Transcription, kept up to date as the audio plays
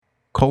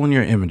culling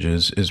your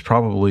images is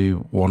probably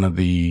one of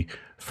the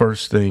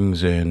first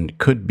things and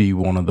could be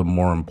one of the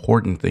more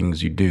important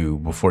things you do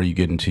before you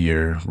get into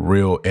your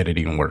real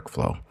editing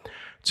workflow.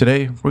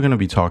 Today, we're going to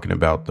be talking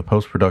about the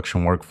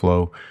post-production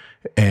workflow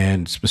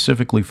and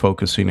specifically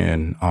focusing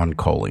in on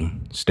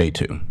culling. Stay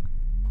tuned.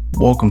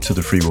 Welcome to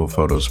the Free Will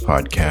Photos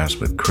podcast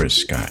with Chris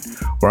Scott,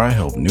 where I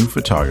help new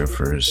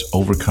photographers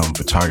overcome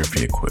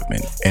photography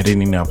equipment,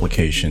 editing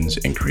applications,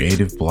 and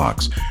creative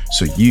blocks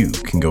so you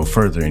can go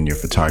further in your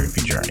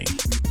photography journey.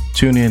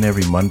 Tune in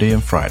every Monday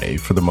and Friday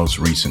for the most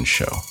recent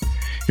show.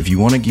 If you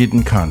want to get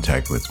in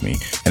contact with me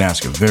and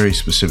ask a very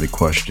specific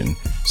question,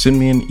 send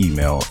me an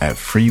email at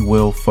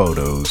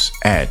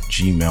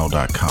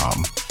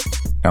freewillphotos@gmail.com.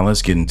 Now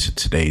let's get into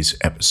today's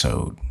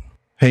episode.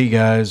 Hey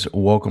guys,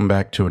 welcome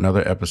back to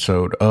another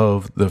episode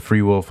of the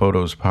Free Will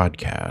Photos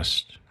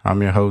podcast.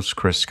 I'm your host,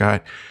 Chris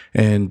Scott,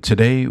 and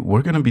today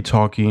we're going to be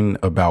talking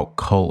about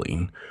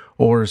culling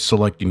or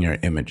selecting your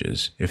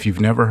images. If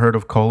you've never heard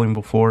of culling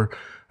before,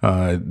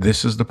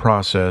 this is the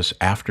process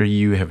after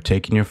you have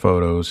taken your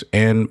photos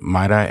and,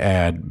 might I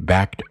add,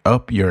 backed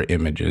up your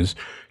images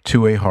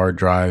to a hard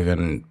drive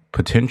and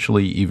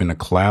potentially even a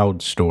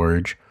cloud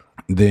storage.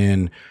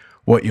 Then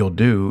what you'll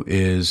do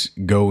is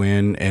go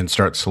in and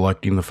start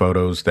selecting the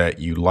photos that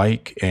you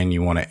like and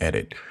you want to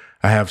edit.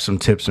 I have some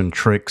tips and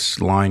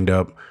tricks lined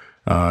up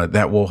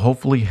that will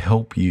hopefully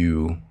help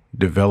you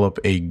develop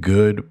a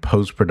good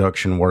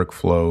post-production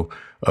workflow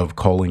of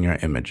culling your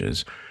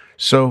images.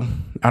 So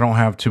I don't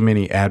have too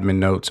many admin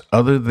notes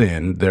other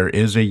than there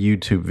is a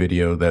YouTube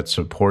video that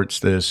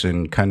supports this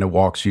and kind of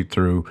walks you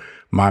through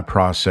my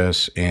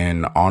process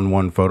in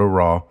On1 Photo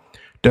Raw.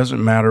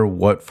 Doesn't matter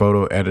what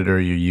photo editor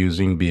you're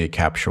using, be it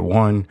Capture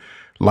One,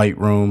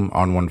 Lightroom,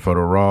 On1 Photo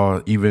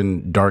Raw,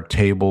 even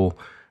Darktable,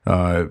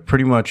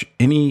 pretty much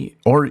any,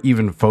 or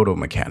even Photo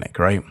Mechanic,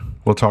 right?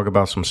 We'll talk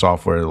about some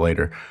software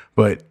later,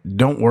 but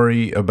don't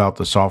worry about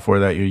the software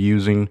that you're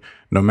using.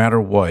 No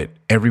matter what,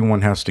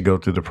 everyone has to go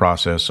through the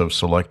process of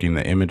selecting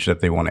the image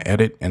that they want to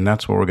edit, and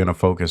that's what we're going to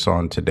focus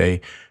on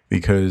today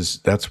because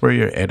that's where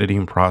your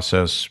editing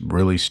process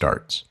really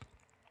starts.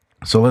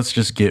 So let's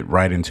just get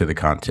right into the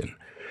content.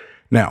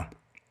 Now,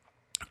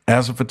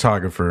 as a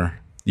photographer,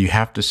 you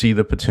have to see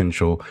the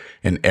potential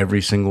in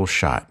every single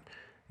shot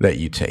that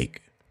you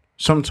take.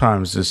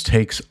 Sometimes this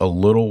takes a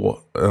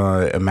little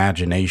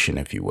imagination,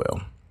 if you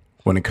will.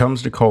 When it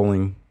comes to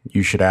culling,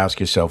 you should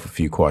ask yourself a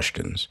few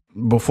questions.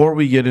 Before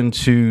we get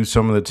into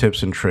some of the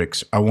tips and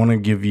tricks, I want to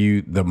give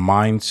you the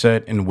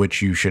mindset in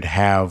which you should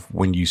have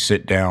when you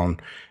sit down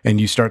and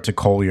you start to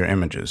cull your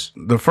images.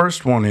 The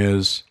first one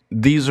is,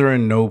 these are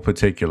in no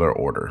particular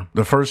order.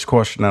 The first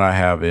question that I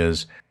have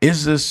is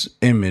this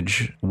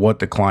image what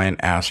the client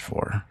asked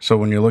for? So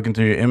when you're looking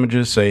through your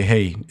images, say,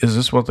 hey, is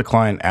this what the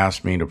client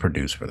asked me to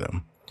produce for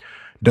them?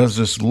 Does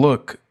this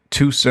look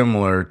too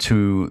similar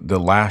to the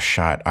last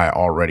shot I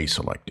already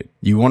selected?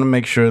 You want to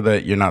make sure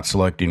that you're not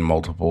selecting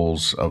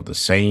multiples of the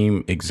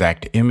same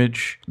exact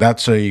image.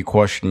 That's a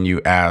question you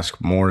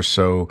ask more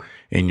so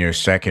in your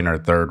second or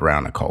third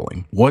round of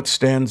culling. What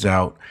stands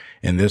out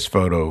in this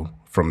photo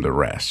from the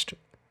rest?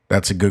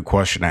 That's a good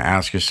question to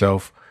ask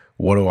yourself.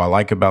 What do I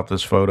like about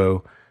this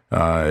photo?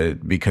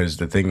 Because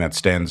the thing that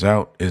stands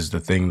out is the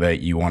thing that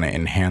you want to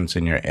enhance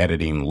in your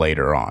editing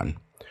later on.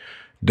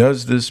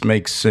 Does this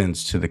make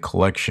sense to the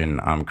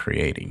collection I'm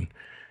creating?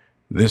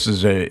 This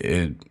is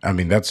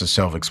that's a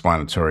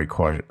self-explanatory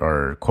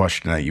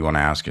question that you want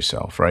to ask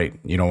yourself, right?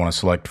 You don't want to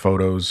select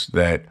photos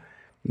that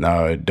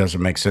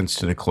doesn't make sense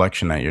to the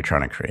collection that you're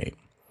trying to create.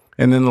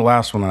 And then the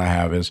last one that I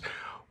have is,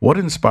 what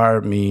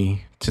inspired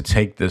me to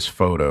take this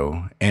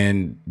photo,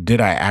 and did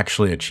I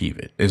actually achieve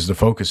it? Is the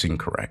focusing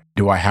correct?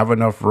 Do I have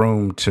enough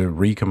room to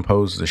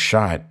recompose the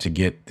shot to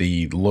get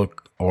the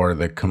look or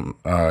the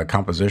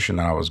composition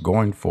that I was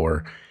going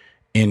for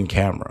in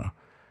camera?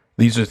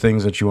 These are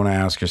things that you want to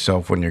ask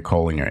yourself when you're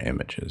culling your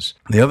images.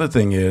 The other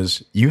thing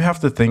is you have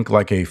to think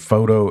like a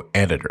photo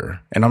editor.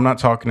 And I'm not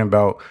talking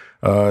about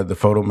the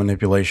photo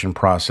manipulation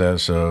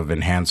process of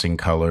enhancing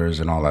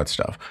colors and all that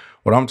stuff.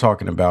 What I'm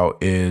talking about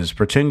is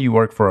pretend you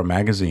work for a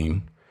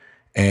magazine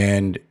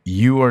and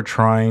you are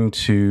trying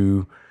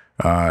to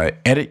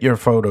edit your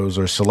photos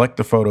or select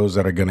the photos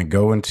that are going to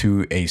go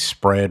into a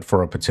spread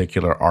for a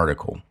particular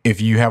article. If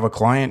you have a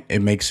client,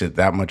 it makes it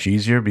that much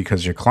easier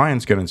because your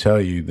client's going to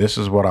tell you, this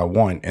is what I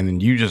want. And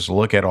then you just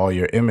look at all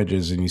your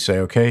images and you say,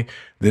 okay,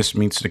 this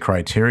meets the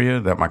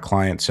criteria that my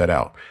client set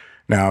out.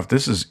 Now, if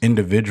this is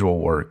individual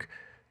work,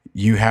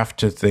 you have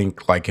to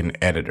think like an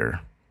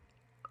editor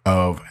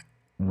of,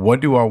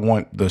 what do I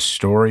want the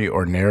story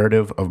or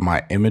narrative of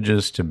my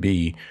images to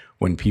be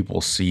when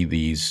people see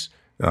these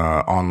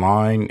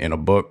online, in a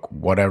book,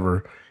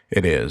 whatever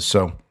it is?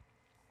 So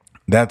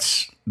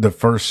that's the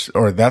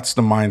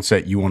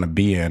mindset you want to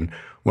be in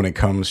when it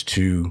comes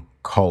to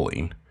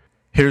culling.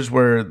 Here's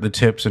where the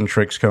tips and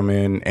tricks come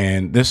in,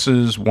 and this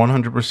is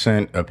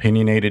 100%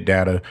 opinionated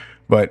data,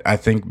 but I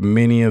think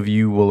many of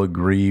you will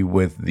agree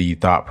with the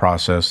thought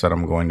process that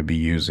I'm going to be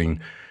using.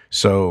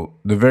 So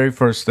the very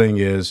first thing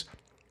is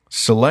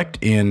select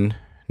in,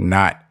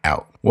 not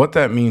out. What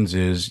that means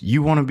is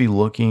you want to be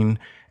looking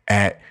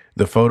at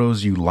the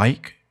photos you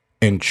like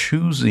and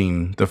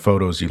choosing the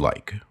photos you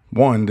like.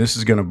 One, this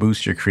is going to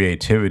boost your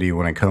creativity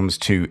when it comes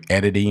to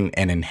editing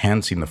and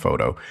enhancing the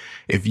photo.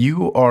 If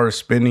you are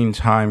spending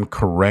time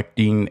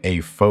correcting a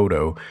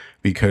photo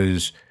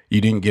because you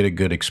didn't get a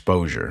good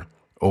exposure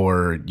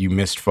or you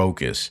missed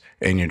focus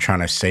and you're trying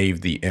to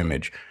save the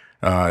image,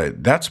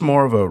 that's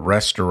more of a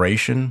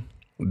restoration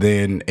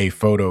than a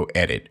photo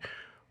edit.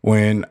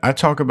 When I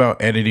talk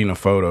about editing a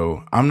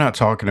photo, I'm not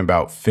talking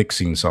about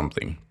fixing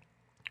something.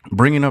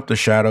 Bringing up the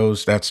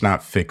shadows, that's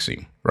not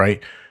fixing,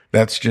 right?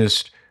 That's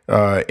just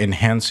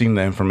enhancing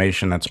the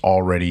information that's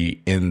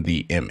already in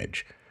the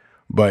image.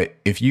 But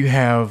if you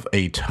have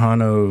a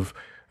ton of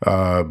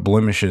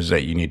blemishes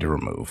that you need to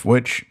remove,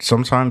 which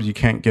sometimes you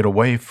can't get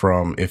away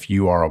from if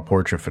you are a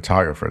portrait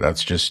photographer,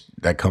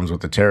 that comes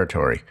with the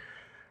territory.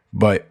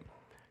 But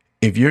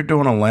if you're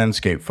doing a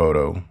landscape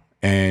photo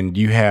and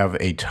you have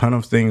a ton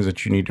of things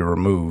that you need to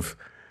remove,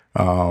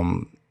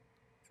 I'll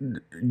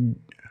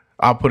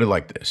put it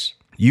like this.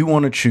 You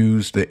want to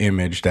choose the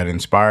image that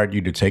inspired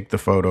you to take the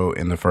photo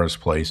in the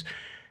first place.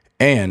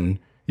 And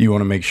you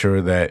want to make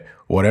sure that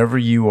whatever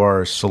you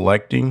are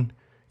selecting,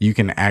 you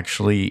can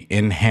actually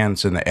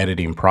enhance in the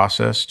editing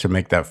process to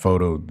make that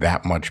photo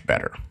that much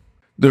better.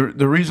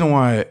 The reason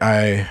why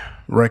I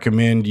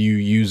recommend you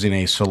using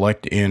a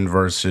select in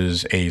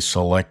versus a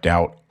select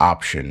out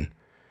option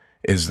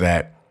is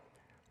that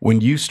when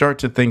you start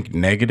to think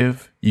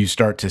negative, you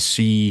start to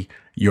see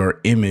your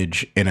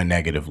image in a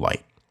negative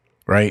light.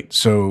 Right?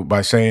 So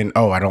by saying,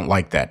 oh, I don't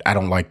like that,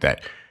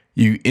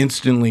 you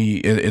instantly,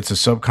 it's a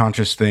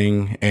subconscious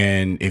thing.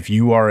 And if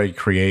you are a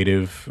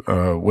creative,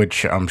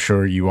 which I'm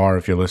sure you are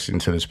if you're listening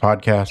to this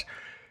podcast,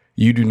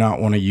 you do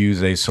not want to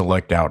use a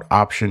select out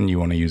option. You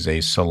want to use a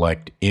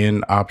select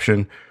in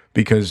option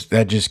because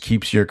that just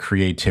keeps your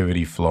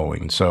creativity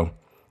flowing. So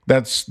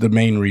that's the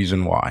main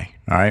reason why.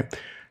 All right.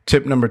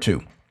 Tip number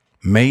 2,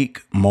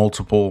 make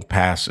multiple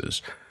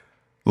passes.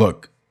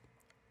 Look,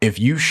 if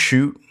you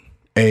shoot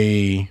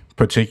a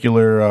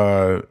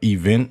particular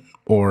event,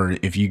 or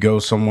if you go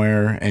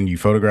somewhere and you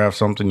photograph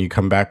something, you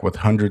come back with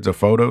hundreds of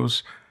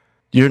photos,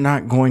 you're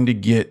not going to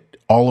get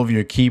all of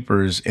your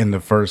keepers in the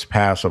first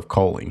pass of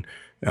culling.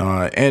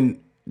 And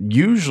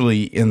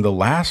usually in the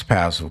last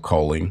pass of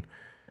culling,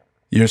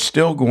 you're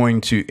still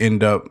going to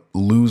end up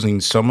losing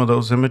some of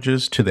those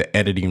images to the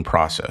editing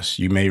process.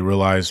 You may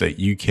realize that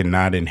you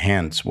cannot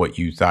enhance what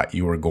you thought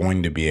you were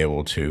going to be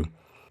able to.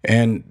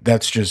 And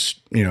that's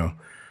just,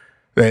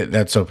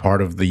 that's a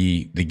part of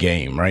the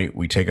game, right?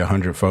 We take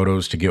 100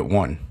 photos to get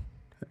one,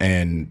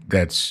 and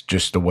that's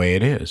just the way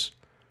it is.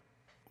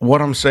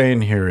 What I'm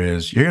saying here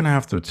is you're going to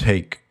have to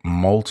take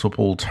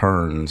multiple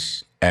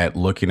turns at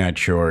looking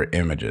at your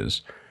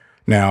images.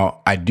 Now,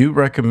 I do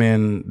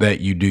recommend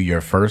that you do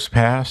your first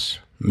pass,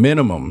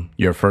 minimum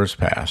your first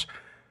pass,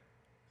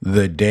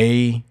 the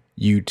day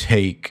you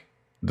take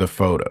the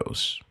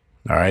photos,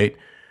 all right?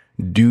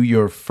 Do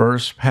your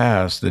first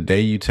pass the day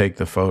you take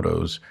the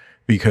photos,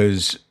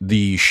 because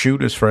the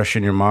shoot is fresh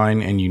in your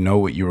mind and you know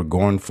what you were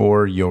going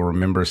for. You'll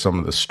remember some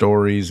of the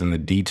stories and the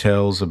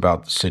details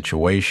about the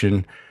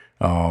situation.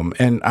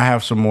 And I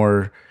have some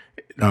more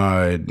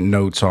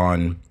notes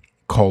on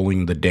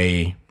culling the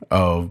day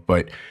of,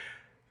 but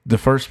the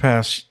first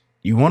pass,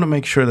 you want to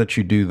make sure that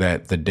you do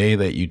that the day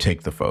that you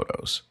take the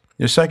photos.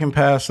 Your second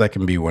pass, that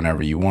can be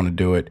whenever you want to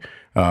do it.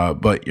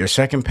 But your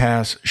second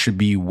pass should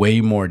be way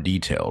more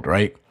detailed,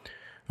 right?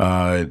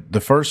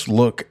 The first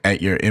look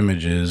at your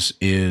images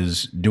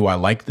is, do I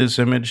like this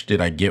image?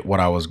 Did I get what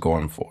I was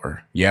going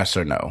for? Yes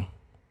or no?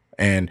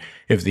 And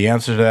if the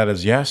answer to that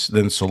is yes,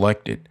 then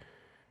select it.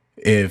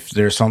 If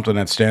there's something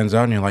that stands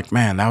out and you're like,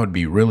 man, that would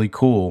be really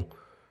cool,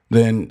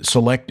 then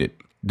select it.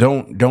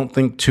 Don't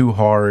think too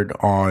hard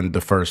on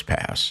the first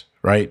pass,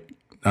 right?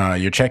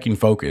 You're checking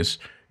focus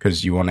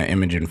because you want to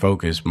image in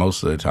focus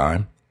most of the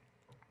time,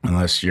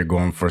 unless you're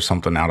going for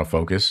something out of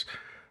focus.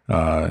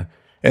 And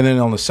then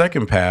on the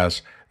second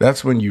pass,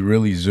 that's when you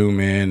really zoom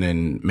in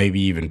and maybe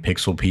even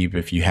pixel peep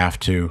if you have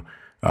to.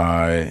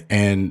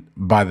 And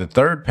by the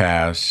third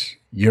pass,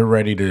 you're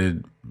ready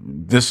to,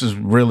 this is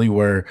really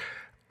where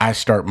I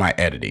start my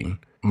editing.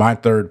 My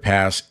third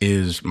pass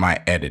is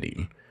my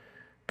editing,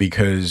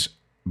 because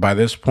by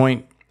this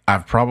point,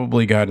 I've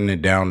probably gotten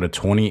it down to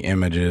 20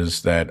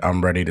 images that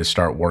I'm ready to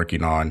start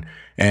working on.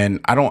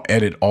 And I don't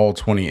edit all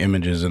 20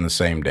 images in the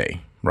same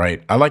day,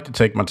 right? I like to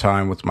take my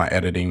time with my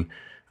editing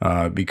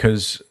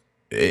because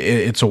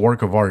it's a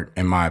work of art,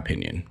 in my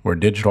opinion. We're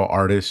digital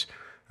artists.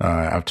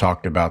 I've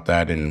talked about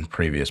that in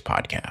previous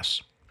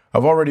podcasts.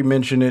 I've already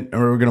mentioned it,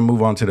 and we're going to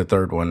move on to the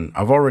third one.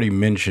 I've already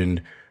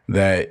mentioned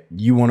that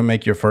you want to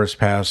make your first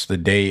pass the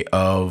day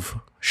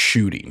of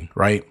shooting,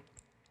 right?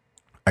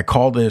 I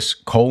call this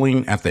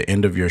culling at the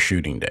end of your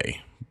shooting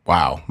day.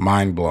 Wow,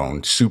 mind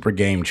blown, super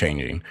game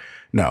changing.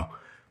 No,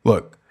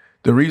 look,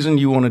 the reason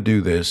you want to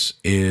do this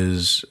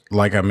is,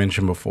 like I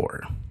mentioned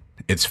before,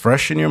 it's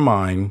fresh in your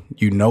mind.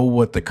 You know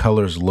what the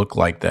colors look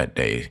like that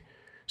day.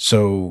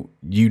 So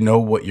you know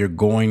what you're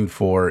going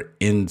for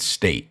in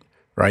state,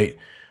 right?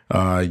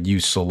 You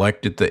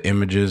selected the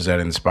images that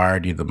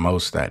inspired you the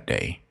most that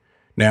day.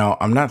 Now,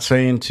 I'm not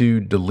saying to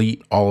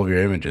delete all of your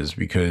images,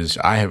 because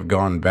I have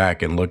gone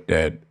back and looked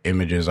at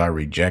images I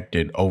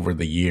rejected over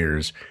the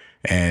years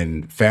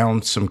and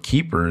found some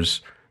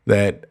keepers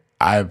that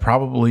I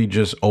probably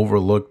just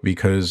overlooked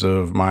because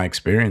of my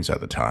experience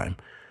at the time.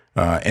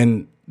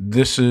 And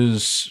this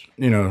is,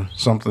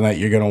 something that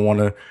you're going to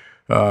want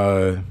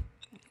to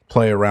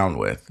play around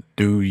with.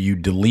 Do you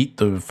delete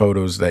the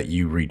photos that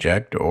you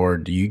reject, or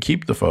do you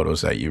keep the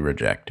photos that you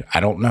reject? I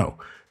don't know.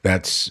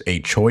 That's a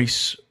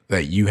choice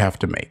that you have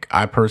to make.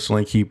 I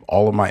personally keep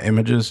all of my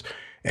images,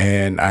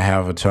 and I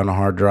have a ton of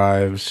hard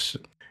drives,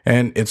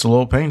 and it's a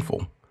little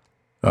painful.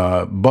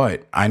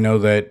 But I know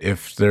that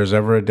if there's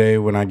ever a day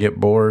when I get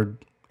bored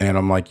and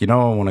I'm like, I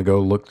want to go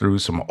look through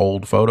some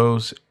old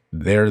photos,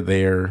 they're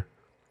there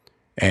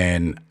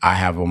and I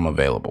have them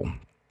available.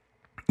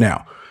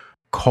 Now,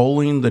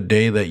 culling the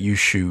day that you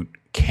shoot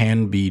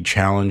can be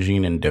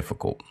challenging and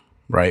difficult,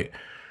 right?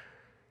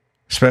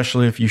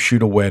 Especially if you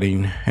shoot a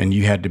wedding and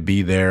you had to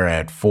be there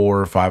at 4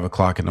 or 5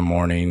 o'clock in the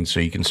morning so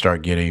you can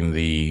start getting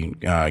the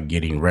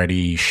getting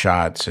ready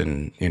shots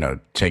and,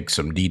 take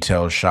some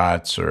detail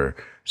shots or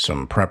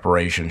some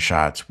preparation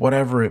shots,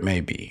 whatever it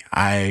may be.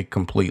 I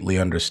completely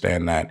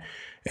understand that.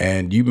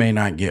 And you may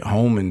not get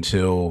home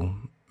until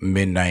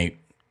midnight,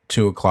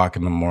 2 o'clock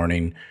in the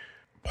morning.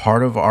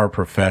 Part of our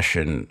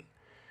profession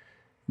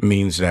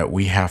means that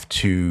we have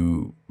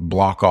to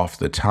block off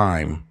the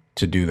time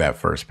to do that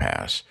first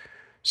pass.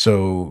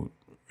 So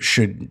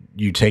should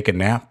you take a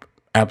nap?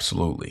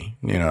 Absolutely.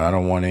 I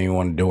don't want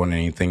anyone doing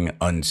anything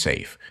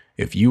unsafe.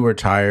 If you are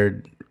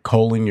tired,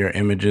 culling your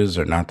images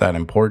are not that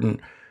important.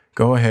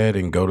 Go ahead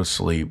and go to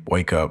sleep,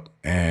 wake up,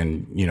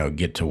 and,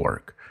 get to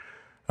work.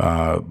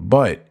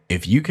 But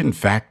if you can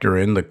factor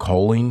in the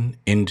culling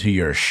into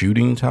your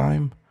shooting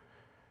time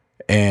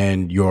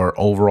and your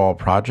overall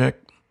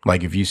project,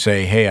 like if you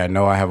say, hey, I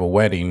know I have a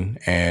wedding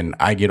and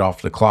I get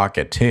off the clock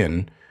at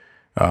 10,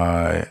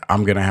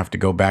 I'm going to have to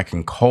go back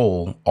and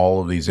cull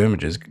all of these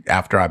images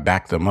after I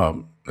back them up,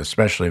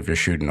 especially if you're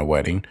shooting a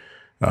wedding.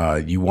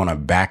 You want to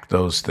back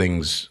those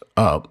things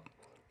up.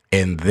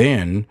 And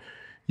then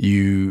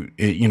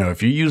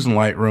if you're using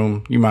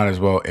Lightroom, you might as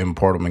well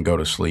import them and go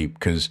to sleep,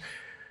 because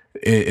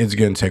it's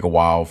going to take a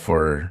while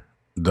for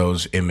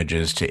those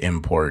images to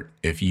import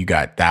if you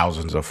got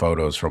thousands of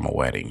photos from a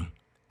wedding.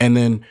 And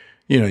then,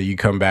 you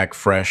come back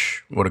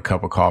fresh with a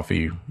cup of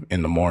coffee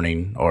in the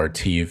morning, or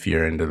tea if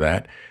you're into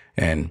that,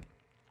 and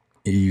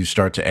you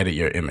start to edit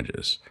your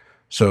images.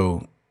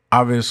 So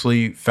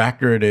obviously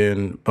factor it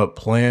in, but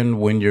plan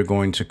when you're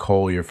going to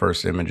cull your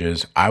first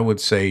images. I would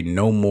say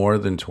no more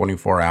than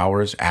 24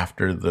 hours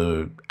after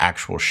the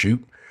actual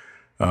shoot.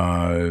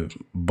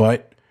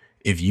 But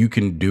if you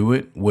can do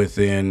it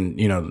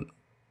within,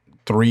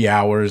 3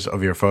 hours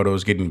of your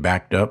photos getting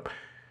backed up,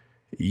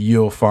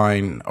 you'll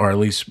find, or at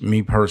least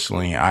me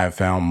personally, I have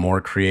found more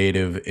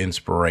creative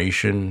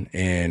inspiration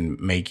in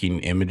making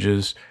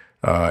images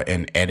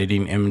and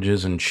editing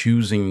images and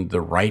choosing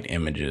the right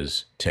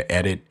images to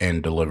edit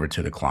and deliver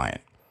to the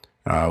client,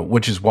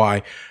 which is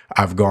why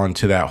I've gone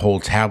to that whole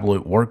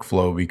tablet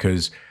workflow,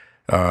 because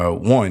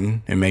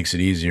one, it makes it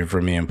easier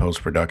for me in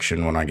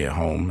post-production when I get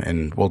home.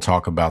 And we'll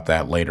talk about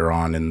that later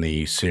on in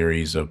the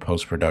series of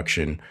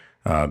post-production,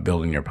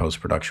 building your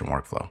post-production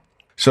workflow.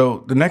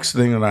 So the next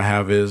thing that I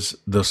have is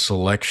the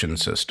selection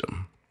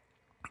system.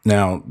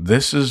 Now,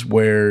 this is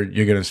where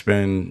you're going to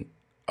spend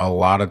a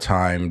lot of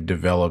time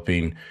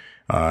developing.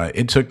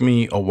 It took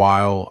me a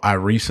while. I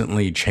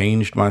recently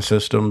changed my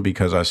system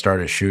because I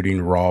started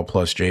shooting RAW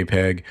plus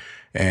JPEG,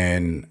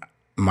 and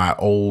my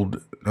old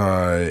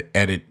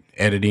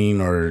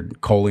editing or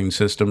culling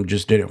system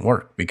just didn't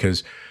work,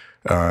 because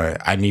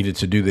I needed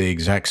to do the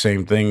exact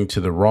same thing to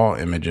the raw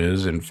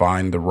images and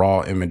find the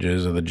raw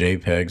images of the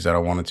JPEGs that I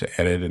wanted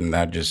to edit, and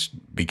that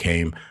just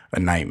became a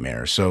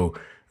nightmare. So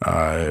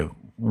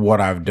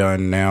what I've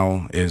done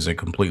now is a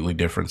completely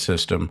different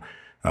system,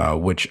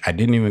 which I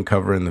didn't even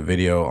cover in the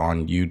video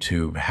on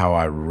YouTube, how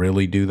I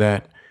really do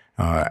that.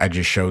 I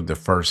just showed the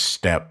first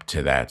step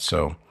to that.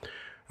 So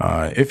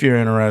if you're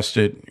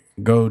interested,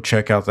 go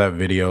check out that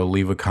video,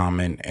 leave a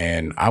comment,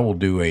 and I will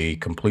do a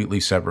completely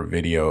separate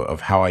video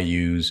of how I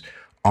use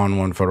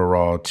ON1 Photo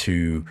Raw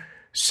to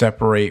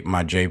separate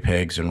my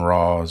JPEGs and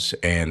RAWs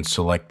and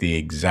select the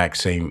exact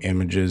same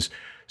images.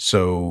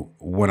 So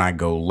when I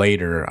go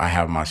later, I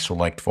have my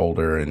select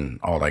folder and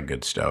all that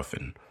good stuff.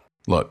 And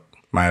look,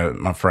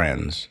 my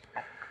friends,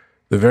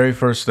 the very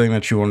first thing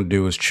that you want to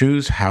do is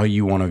choose how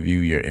you want to view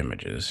your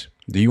images.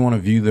 Do you want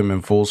to view them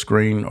in full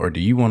screen, or do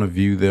you want to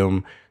view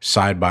them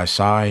side by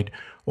side?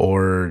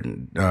 Or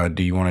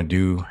do you want to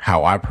do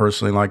how I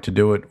personally like to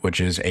do it, which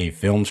is a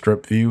film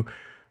strip view,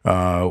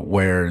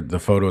 where the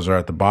photos are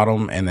at the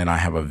bottom and then I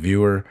have a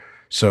viewer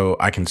so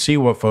I can see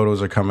what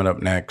photos are coming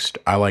up next.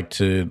 I like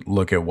to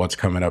look at what's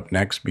coming up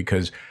next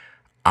because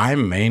I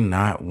may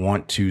not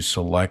want to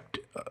select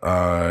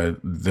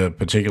the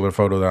particular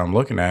photo that I'm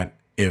looking at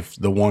if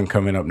the one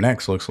coming up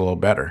next looks a little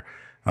better.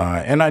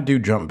 And I do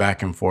jump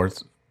back and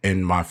forth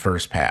in my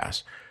first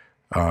pass.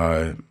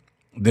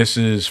 This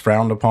is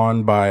frowned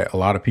upon by a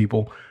lot of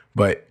people,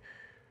 but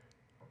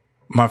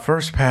my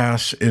first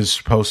pass is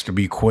supposed to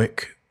be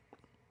quick.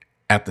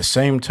 At the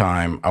same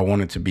time, I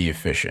want it to be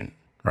efficient,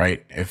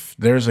 right? If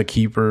there's a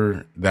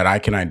keeper that I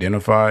can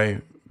identify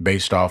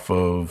based off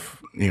of,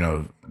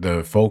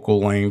 the focal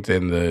length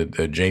and the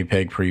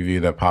JPEG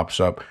preview that pops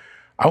up,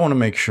 I want to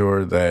make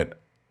sure that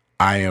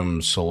I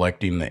am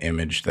selecting the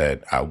image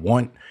that I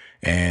want,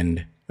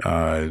 and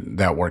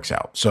that works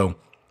out. So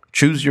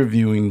choose your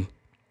viewing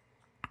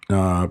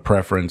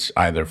preference,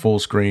 either full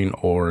screen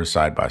or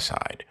side by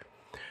side.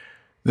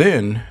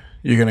 Then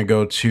you're going to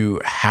go to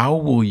how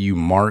will you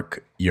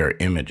mark your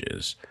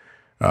images?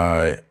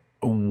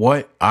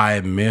 What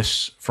I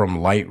miss from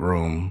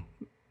Lightroom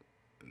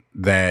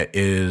that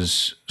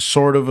is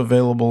sort of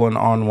available in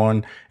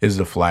ON1 is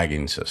the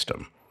flagging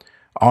system.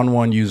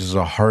 ON1 uses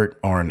a heart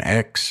or an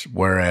X,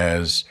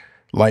 whereas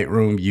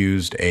Lightroom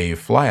used a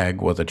flag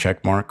with a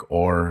check mark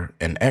or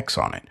an X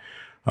on it.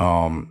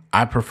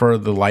 I prefer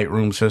the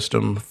Lightroom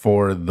system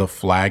for the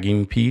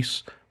flagging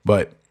piece,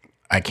 but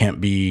I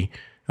can't be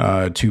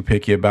too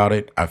picky about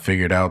it. I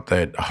figured out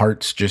that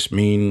hearts just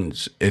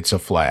means it's a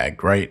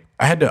flag, right?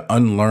 I had to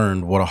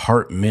unlearn what a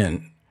heart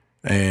meant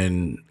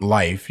in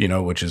life,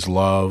 which is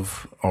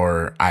love,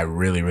 or I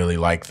really, really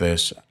like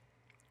this.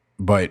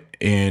 But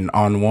in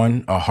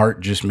ON1, a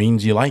heart just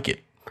means you like it,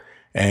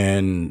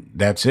 and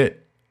that's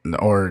it,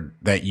 or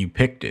that you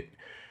picked it.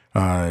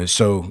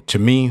 So to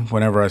me,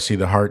 whenever I see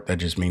the heart, that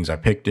just means I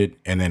picked it.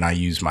 And then I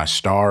use my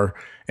star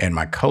and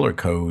my color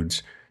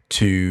codes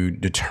to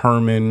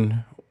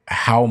determine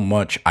how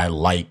much I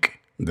like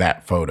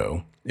that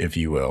photo, if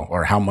you will,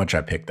 or how much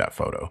I picked that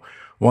photo.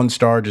 1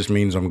 star just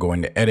means I'm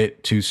going to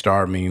edit. 2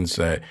 star means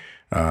that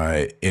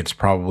it's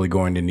probably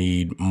going to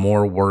need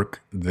more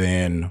work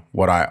than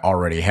what I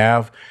already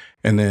have.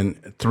 And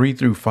then 3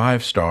 through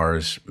 5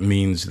 stars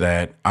means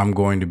that I'm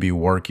going to be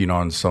working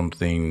on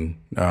something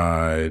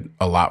a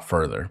lot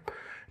further.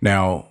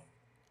 Now,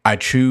 I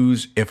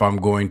choose if I'm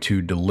going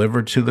to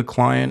deliver to the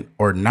client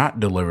or not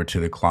deliver to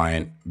the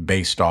client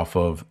based off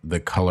of the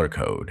color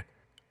code.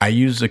 I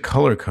use the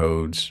color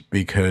codes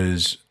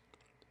because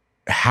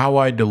how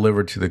I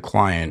deliver to the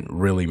client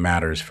really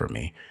matters for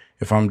me.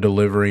 If I'm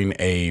delivering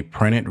a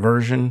printed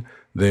version,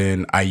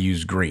 then I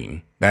use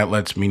green. That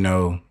lets me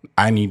know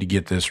I need to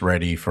get this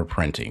ready for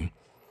printing.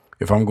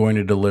 If I'm going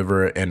to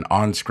deliver an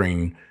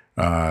on-screen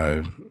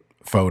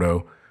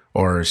photo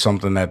or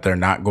something that they're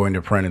not going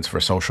to print, it's for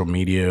social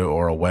media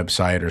or a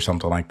website or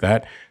something like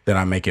that, then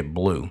I make it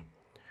blue.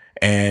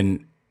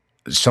 And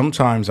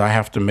sometimes I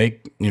have to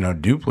make,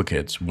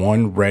 duplicates,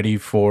 one ready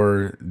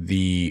for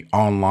the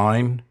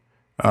online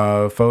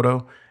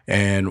photo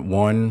and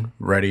one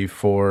ready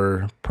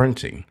for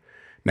printing.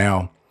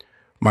 Now,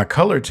 my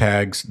color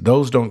tags,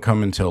 those don't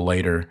come until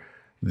later.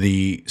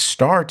 The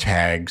star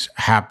tags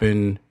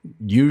happen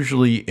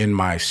usually in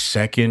my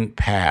second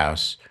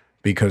pass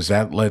because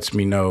that lets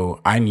me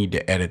know I need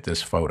to edit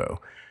this photo.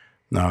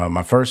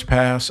 My first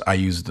pass, I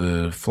use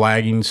the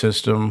flagging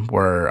system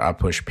where I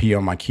push P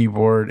on my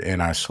keyboard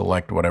and I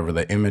select whatever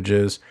the image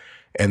is.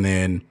 And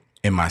then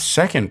in my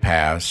second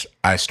pass,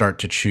 I start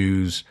to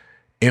choose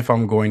if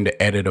I'm going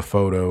to edit a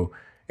photo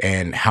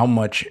and how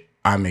much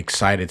I'm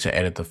excited to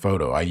edit the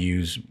photo. I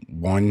use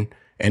 1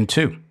 and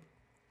 2.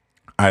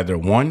 Either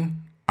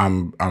 1,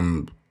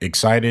 I'm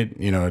excited,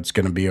 it's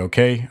going to be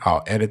okay,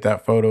 I'll edit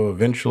that photo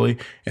eventually.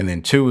 And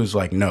then 2 is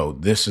like, no,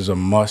 this is a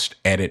must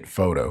edit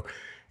photo.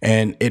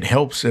 And it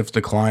helps if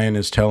the client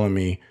is telling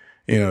me,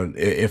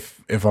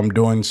 if I'm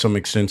doing some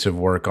extensive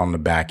work on the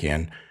back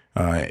end,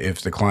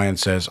 if the client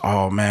says,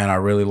 oh man, I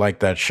really like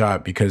that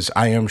shot, because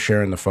I am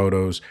sharing the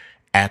photos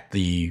at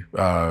the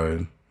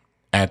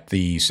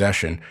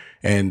session.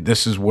 And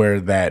this is where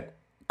that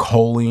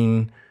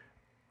culling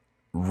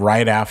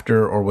right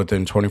after or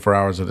within 24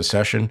 hours of the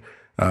session,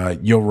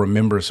 you'll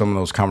remember some of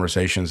those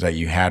conversations that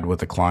you had with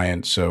the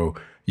client, so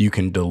you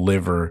can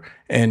deliver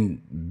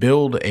and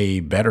build a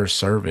better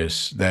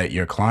service that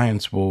your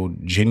clients will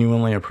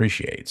genuinely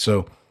appreciate.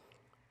 So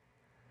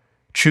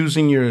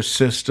choosing your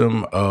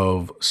system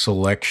of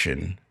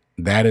selection,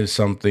 that is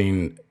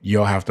something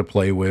you'll have to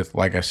play with.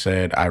 Like I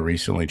said, I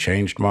recently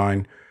changed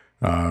mine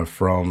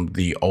from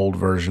the old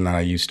version that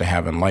I used to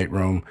have in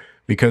Lightroom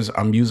because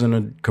I'm using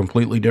a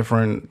completely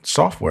different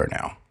software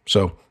now.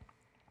 So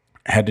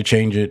I had to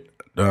change it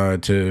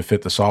to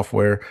fit the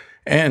software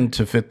and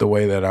to fit the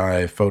way that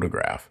I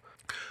photograph.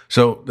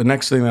 So the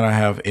next thing that I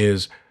have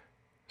is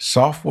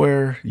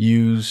software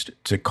used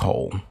to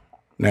cull.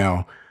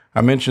 Now,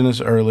 I mentioned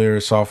this earlier,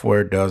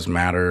 software does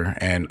matter,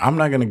 and I'm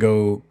not going to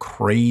go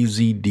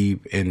crazy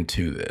deep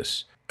into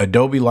this.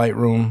 Adobe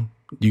Lightroom,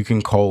 you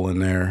can cull in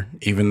there,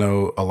 even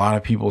though a lot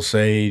of people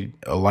say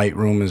a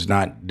Lightroom is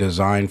not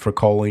designed for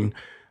culling.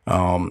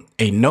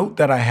 A note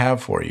that I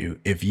have for you,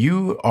 if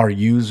you are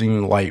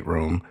using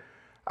Lightroom,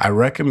 I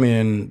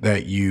recommend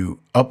that you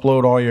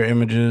upload all your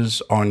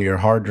images on your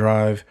hard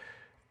drive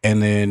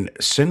and then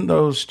send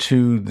those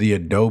to the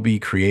Adobe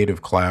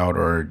Creative Cloud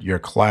or your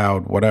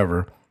cloud,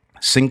 whatever.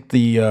 sync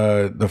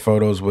the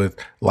photos with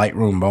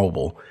Lightroom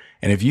Mobile.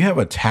 And if you have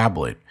a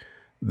tablet,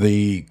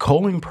 the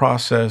culling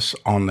process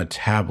on the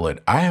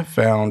tablet I have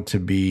found to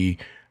be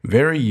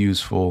very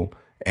useful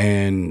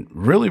and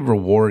really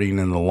rewarding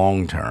in the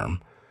long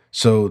term.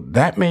 So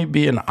that may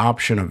be an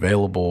option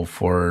available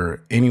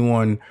for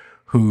anyone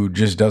who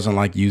just doesn't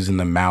like using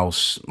the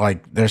mouse.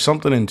 Like there's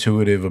something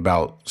intuitive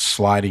about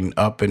sliding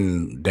up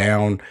and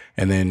down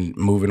and then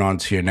moving on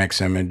to your next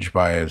image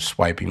by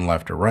swiping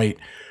left or right.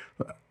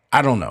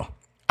 I don't know.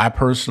 I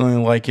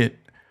personally like it.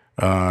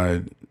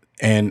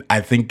 And I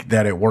think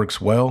that it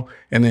works well.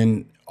 And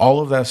then all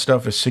of that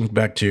stuff is synced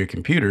back to your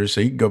computer. So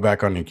you can go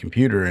back on your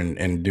computer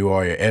and do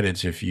all your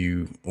edits if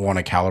you want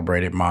to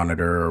calibrate it,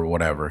 monitor, or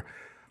whatever.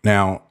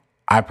 Now,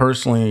 I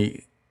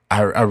personally,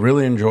 I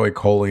really enjoy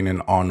culling in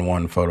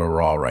On1 Photo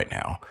Raw right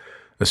now,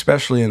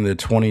 especially in the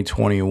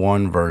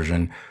 2021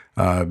 version,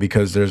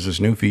 because there's this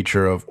new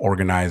feature of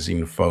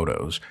organizing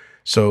photos.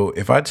 So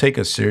if I take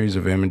a series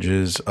of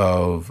images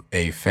of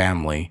a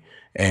family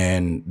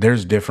and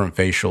there's different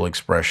facial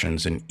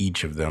expressions in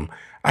each of them,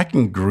 I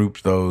can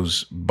group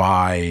those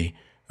by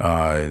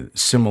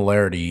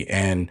similarity,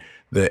 and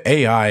the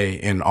AI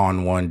in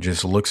On1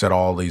 just looks at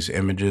all these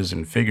images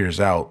and figures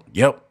out,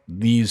 yep,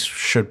 these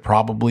should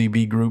probably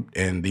be grouped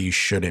and these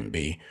shouldn't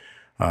be.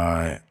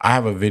 I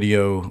have a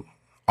video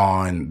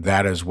on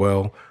that as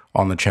well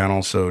on the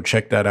channel, so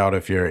check that out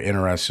if you're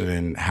interested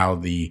in how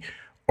the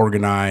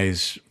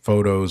organize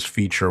photos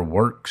feature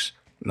works.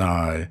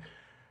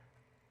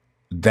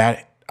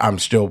 That I'm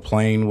still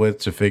playing with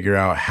to figure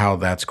out how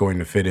that's going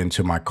to fit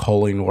into my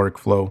culling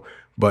workflow,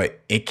 but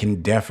it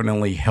can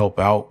definitely help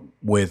out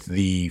with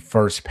the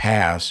first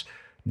pass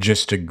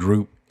just to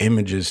group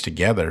images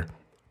together.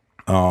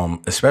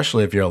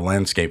 Especially if you're a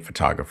landscape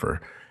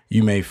photographer,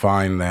 you may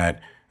find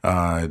that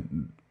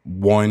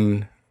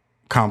one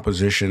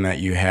composition that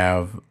you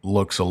have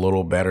looks a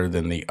little better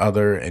than the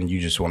other, and you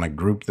just want to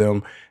group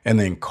them and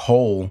then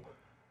cull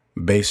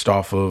based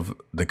off of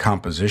the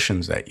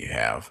compositions that you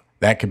have.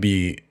 That could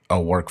be a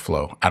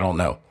workflow. I don't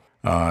know.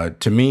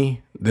 To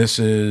me, this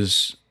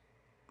is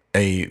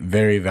a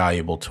very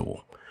valuable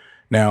tool.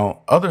 Now,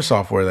 other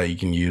software that you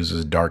can use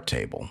is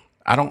Darktable.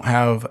 I don't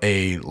have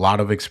a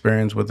lot of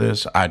experience with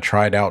this. I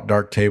tried out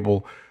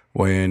Darktable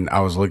when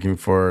I was looking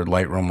for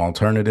Lightroom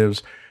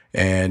alternatives,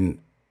 and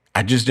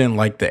I just didn't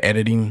like the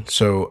editing,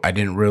 so I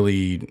didn't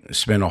really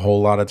spend a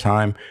whole lot of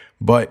time.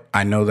 But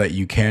I know that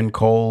you can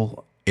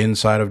cull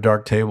inside of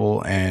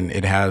Darktable, and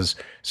it has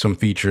some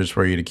features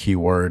for you to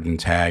keyword and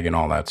tag and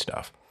all that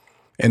stuff.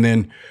 And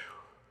then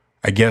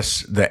I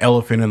guess the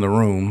elephant in the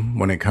room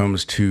when it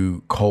comes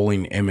to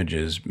culling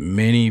images,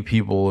 many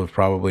people have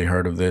probably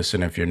heard of this.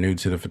 And if you're new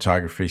to the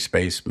photography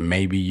space,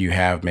 maybe you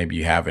have, maybe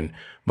you haven't.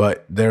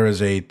 But there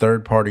is a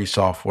third-party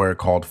software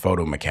called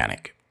Photo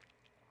Mechanic.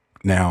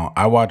 Now,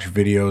 I watch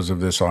videos of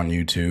this on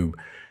YouTube,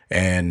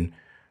 and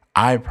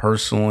I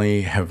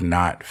personally have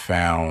not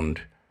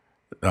found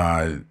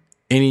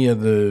any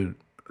of the,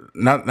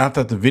 not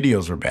that the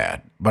videos are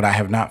bad, but I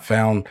have not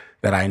found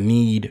that I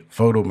need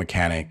Photo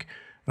Mechanic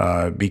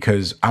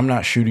because I'm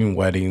not shooting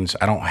weddings.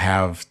 I don't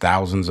have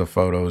thousands of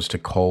photos to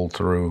cull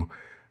through.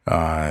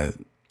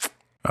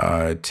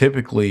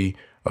 Typically,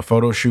 a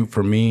photo shoot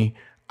for me,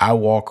 I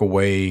walk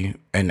away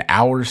an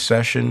hour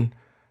session.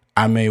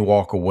 I may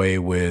walk away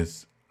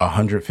with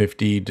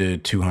 150 to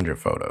 200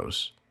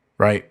 photos,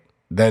 right?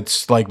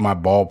 That's like my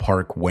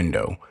ballpark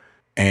window.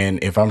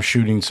 And if I'm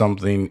shooting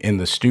something in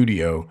the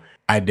studio,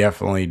 I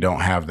definitely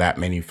don't have that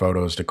many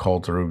photos to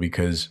cull through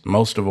because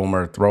most of them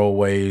are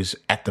throwaways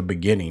at the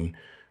beginning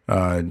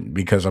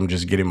because I'm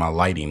just getting my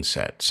lighting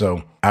set.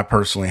 So I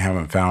personally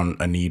haven't found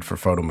a need for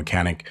Photo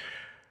Mechanic.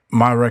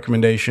 My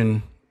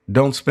recommendation,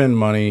 don't spend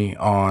money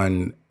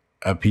on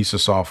a piece of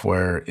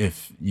software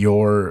if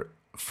your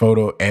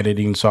photo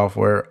editing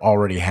software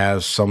already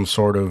has some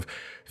sort of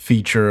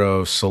feature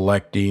of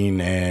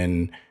selecting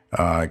and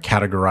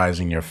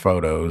categorizing your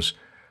photos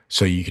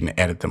so you can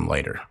edit them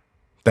later.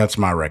 That's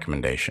my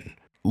recommendation.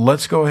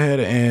 Let's go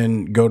ahead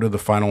and go to the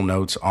final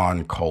notes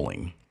on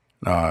culling.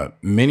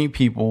 Many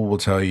people will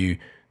tell you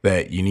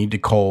that you need to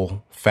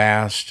cull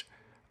fast.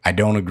 I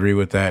don't agree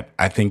with that.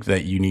 I think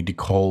that you need to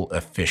cull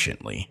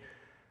efficiently.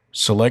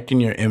 Selecting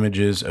your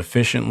images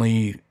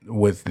efficiently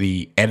with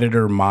the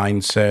editor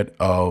mindset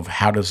of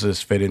how does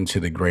this fit into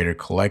the greater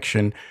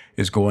collection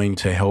is going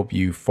to help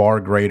you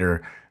far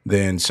greater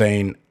than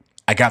saying,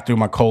 I got through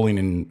my culling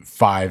in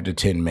 5 to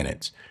 10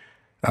 minutes.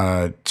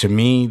 To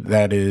me,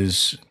 that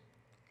is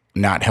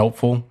not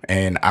helpful,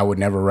 and I would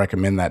never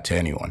recommend that to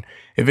anyone.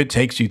 If it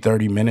takes you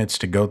 30 minutes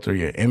to go through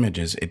your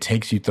images, it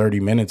takes you 30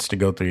 minutes to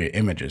go through your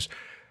images.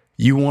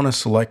 You want to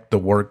select the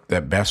work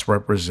that best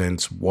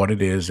represents what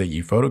it is that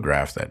you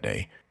photographed that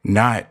day,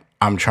 not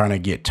I'm trying to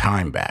get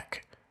time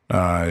back.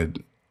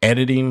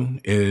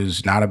 Editing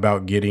is not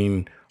about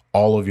getting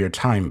all of your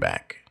time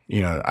back.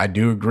 You know, I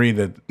do agree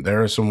that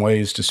there are some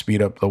ways to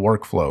speed up the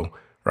workflow,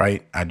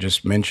 right? I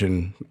just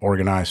mentioned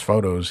organized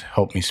photos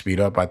help me speed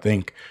up. I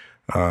think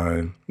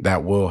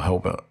that will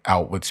help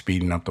out with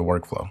speeding up the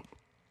workflow.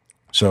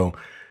 So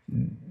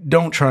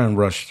don't try and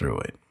rush through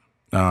it.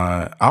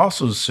 I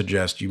also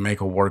suggest you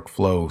make a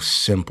workflow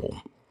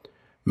simple.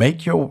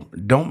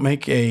 Don't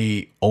make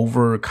a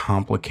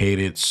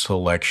overcomplicated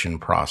selection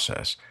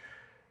process.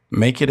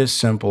 Make it as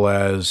simple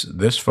as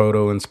this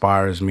photo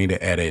inspires me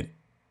to edit,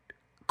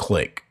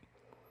 click.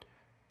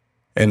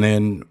 And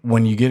then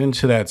when you get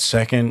into that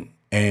second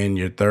and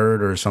your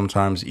third or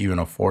sometimes even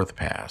a fourth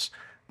pass,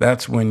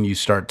 that's when you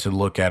start to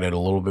look at it a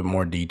little bit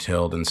more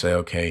detailed and say,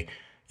 okay,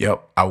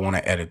 yep, I want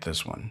to edit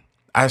this one.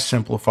 I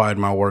simplified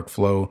my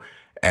workflow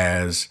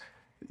as,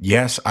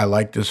 yes, I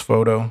like this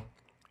photo,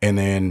 and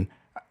then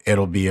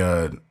it'll be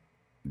a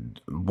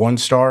 1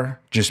 star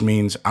just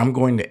means I'm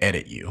going to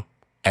edit you.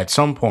 At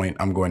some point,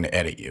 I'm going to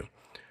edit you.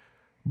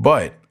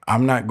 But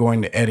I'm not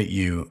going to edit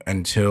you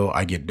until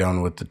I get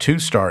done with the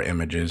 2-star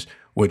images,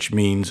 which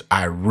means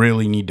I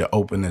really need to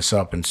open this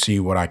up and see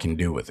what I can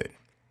do with it.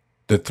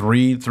 The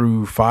 3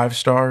 through 5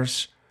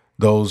 stars,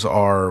 those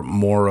are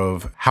more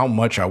of how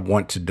much I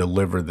want to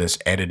deliver this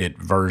edited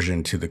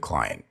version to the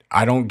client.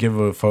 I don't give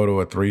a photo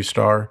a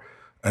 3-star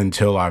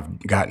until I've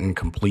gotten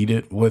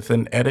completed with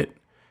an edit.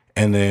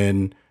 And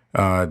then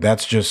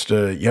that's just,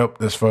 yep,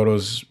 this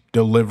photo's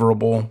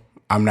deliverable.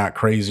 I'm not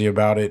crazy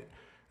about it.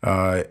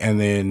 And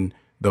then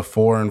the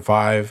 4 and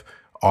 5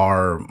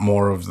 are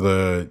more of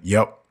the,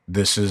 yep,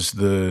 this is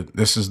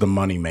the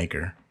money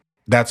maker.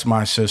 That's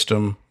my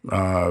system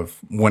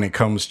when it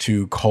comes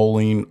to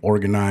culling,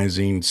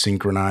 organizing,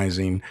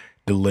 synchronizing,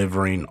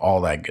 delivering,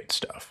 all that good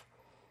stuff.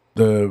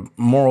 The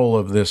moral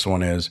of this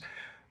one is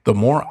the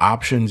more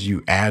options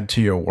you add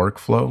to your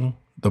workflow,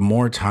 the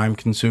more time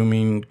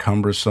consuming,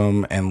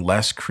 cumbersome, and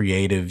less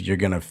creative you're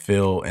going to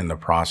feel in the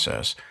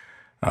process.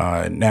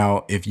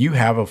 Now, if you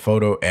have a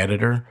photo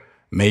editor,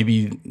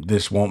 maybe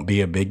this won't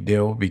be a big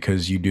deal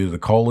because you do the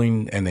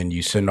culling and then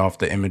you send off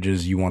the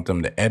images you want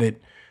them to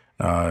edit.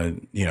 I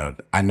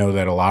know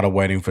that a lot of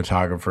wedding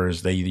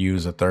photographers, they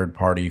use a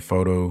third-party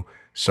photo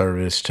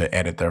service to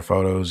edit their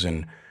photos,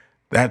 and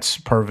that's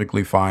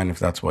perfectly fine if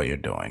that's what you're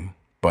doing.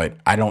 But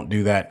I don't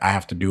do that. I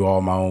have to do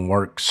all my own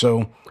work.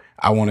 So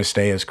I want to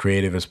stay as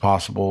creative as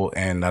possible,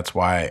 and that's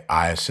why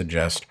I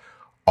suggest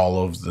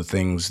all of the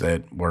things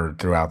that were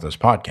throughout this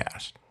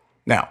podcast.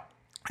 Now,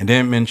 I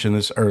didn't mention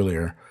this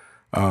earlier,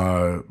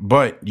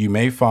 but you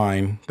may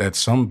find that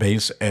some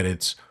base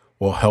edits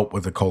will help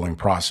with the culling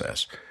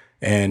process.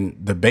 And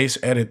the base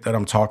edit that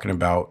I'm talking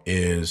about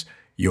is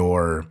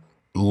your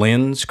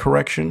lens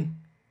correction,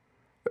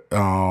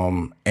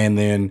 and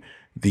then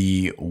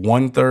the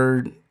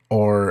 1/3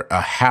 or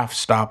a half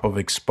stop of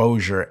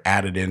exposure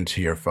added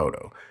into your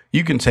photo.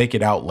 You can take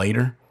it out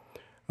later,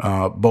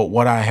 but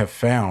what I have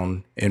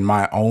found in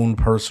my own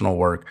personal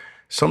work,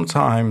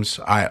 sometimes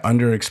I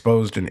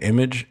underexposed an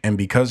image, and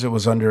because it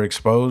was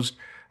underexposed,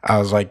 I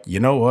was like, you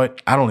know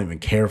what? I don't even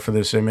care for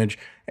this image,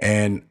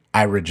 and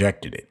I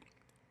rejected it.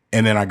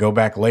 And then I go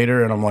back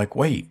later and I'm like,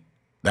 wait,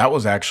 that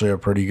was actually a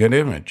pretty good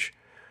image.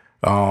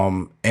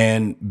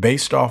 And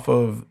based off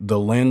of the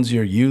lens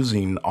you're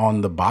using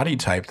on the body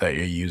type that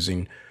you're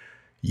using,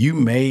 you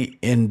may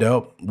end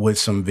up with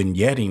some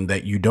vignetting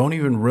that you don't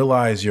even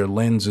realize your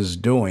lens is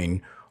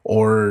doing,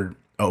 or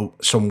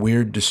some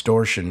weird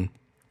distortion.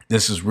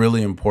 This is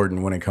really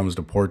important when it comes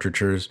to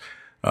portraitures,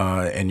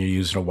 and you're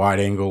using a wide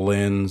angle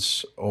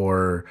lens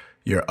or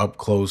you're up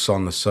close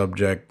on the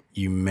subject.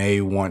 You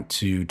may want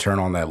to turn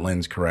on that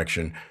lens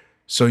correction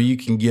so you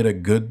can get a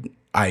good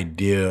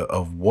idea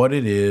of what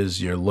it is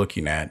you're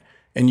looking at,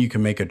 and you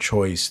can make a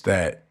choice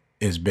that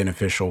is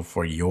beneficial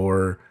for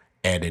your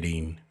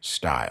editing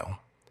style.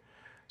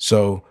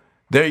 So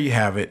there you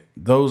have it.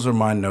 Those are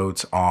my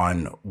notes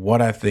on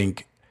what I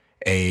think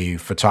a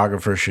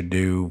photographer should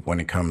do when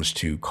it comes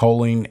to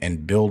culling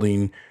and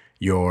building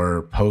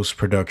your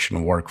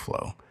post-production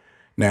workflow.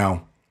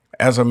 Now,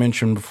 as I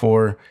mentioned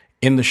before,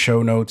 in the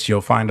show notes, you'll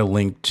find a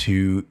link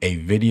to a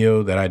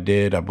video that I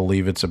did. I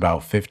believe it's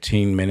about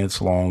 15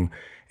 minutes long,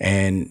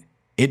 and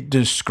it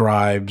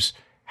describes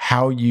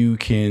how you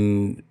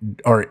can,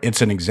 or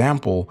it's an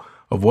example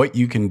of what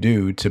you can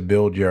do to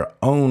build your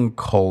own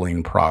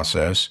culling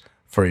process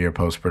for your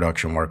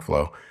post-production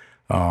workflow.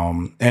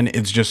 And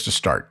it's just a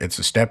start. It's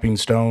a stepping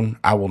stone.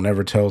 I will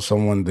never tell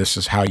someone this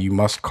is how you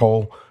must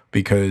cull,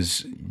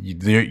 because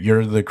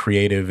you're the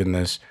creative in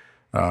this.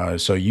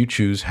 So you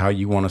choose how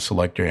you want to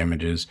select your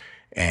images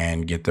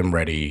and get them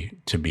ready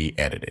to be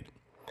edited.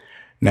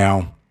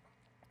 Now,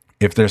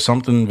 if there's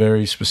something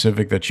very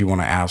specific that you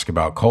want to ask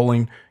about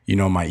culling,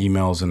 my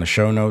email's in the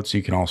show notes.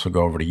 You can also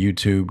go over to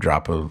YouTube,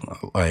 drop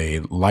a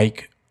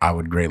like, I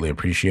would greatly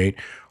appreciate,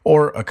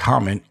 or a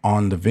comment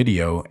on the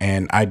video.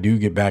 And I do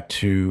get back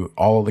to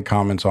all of the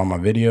comments on my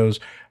videos.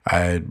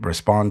 I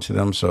respond to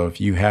them. So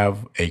if you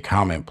have a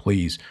comment,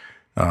 please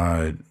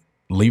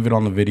leave it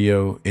on the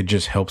video. It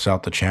just helps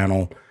out the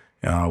channel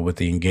with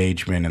the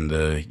engagement and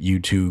the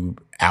YouTube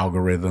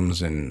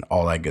algorithms and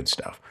all that good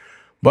stuff.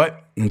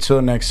 But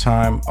until next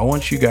time, I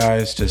want you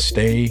guys to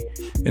stay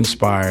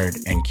inspired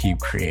and keep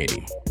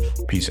creating.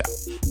 Peace out.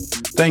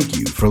 Thank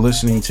you for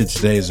listening to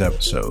today's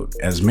episode.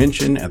 As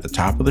mentioned at the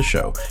top of the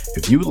show,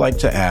 if you would like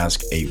to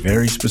ask a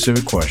very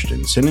specific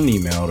question, send an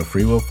email to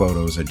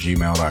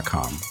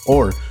freewillphotos@gmail.com,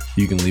 or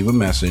you can leave a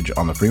message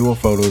on the Free Will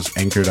Photos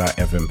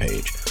Anchor.fm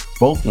page.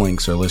 Both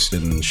links are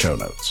listed in the show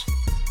notes.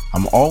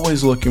 I'm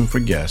always looking for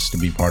guests to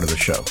be part of the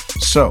show.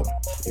 So,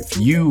 if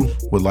you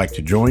would like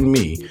to join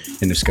me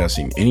in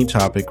discussing any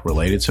topic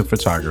related to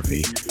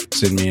photography,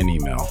 send me an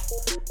email.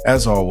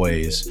 As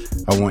always,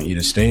 I want you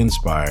to stay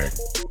inspired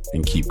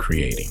and keep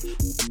creating.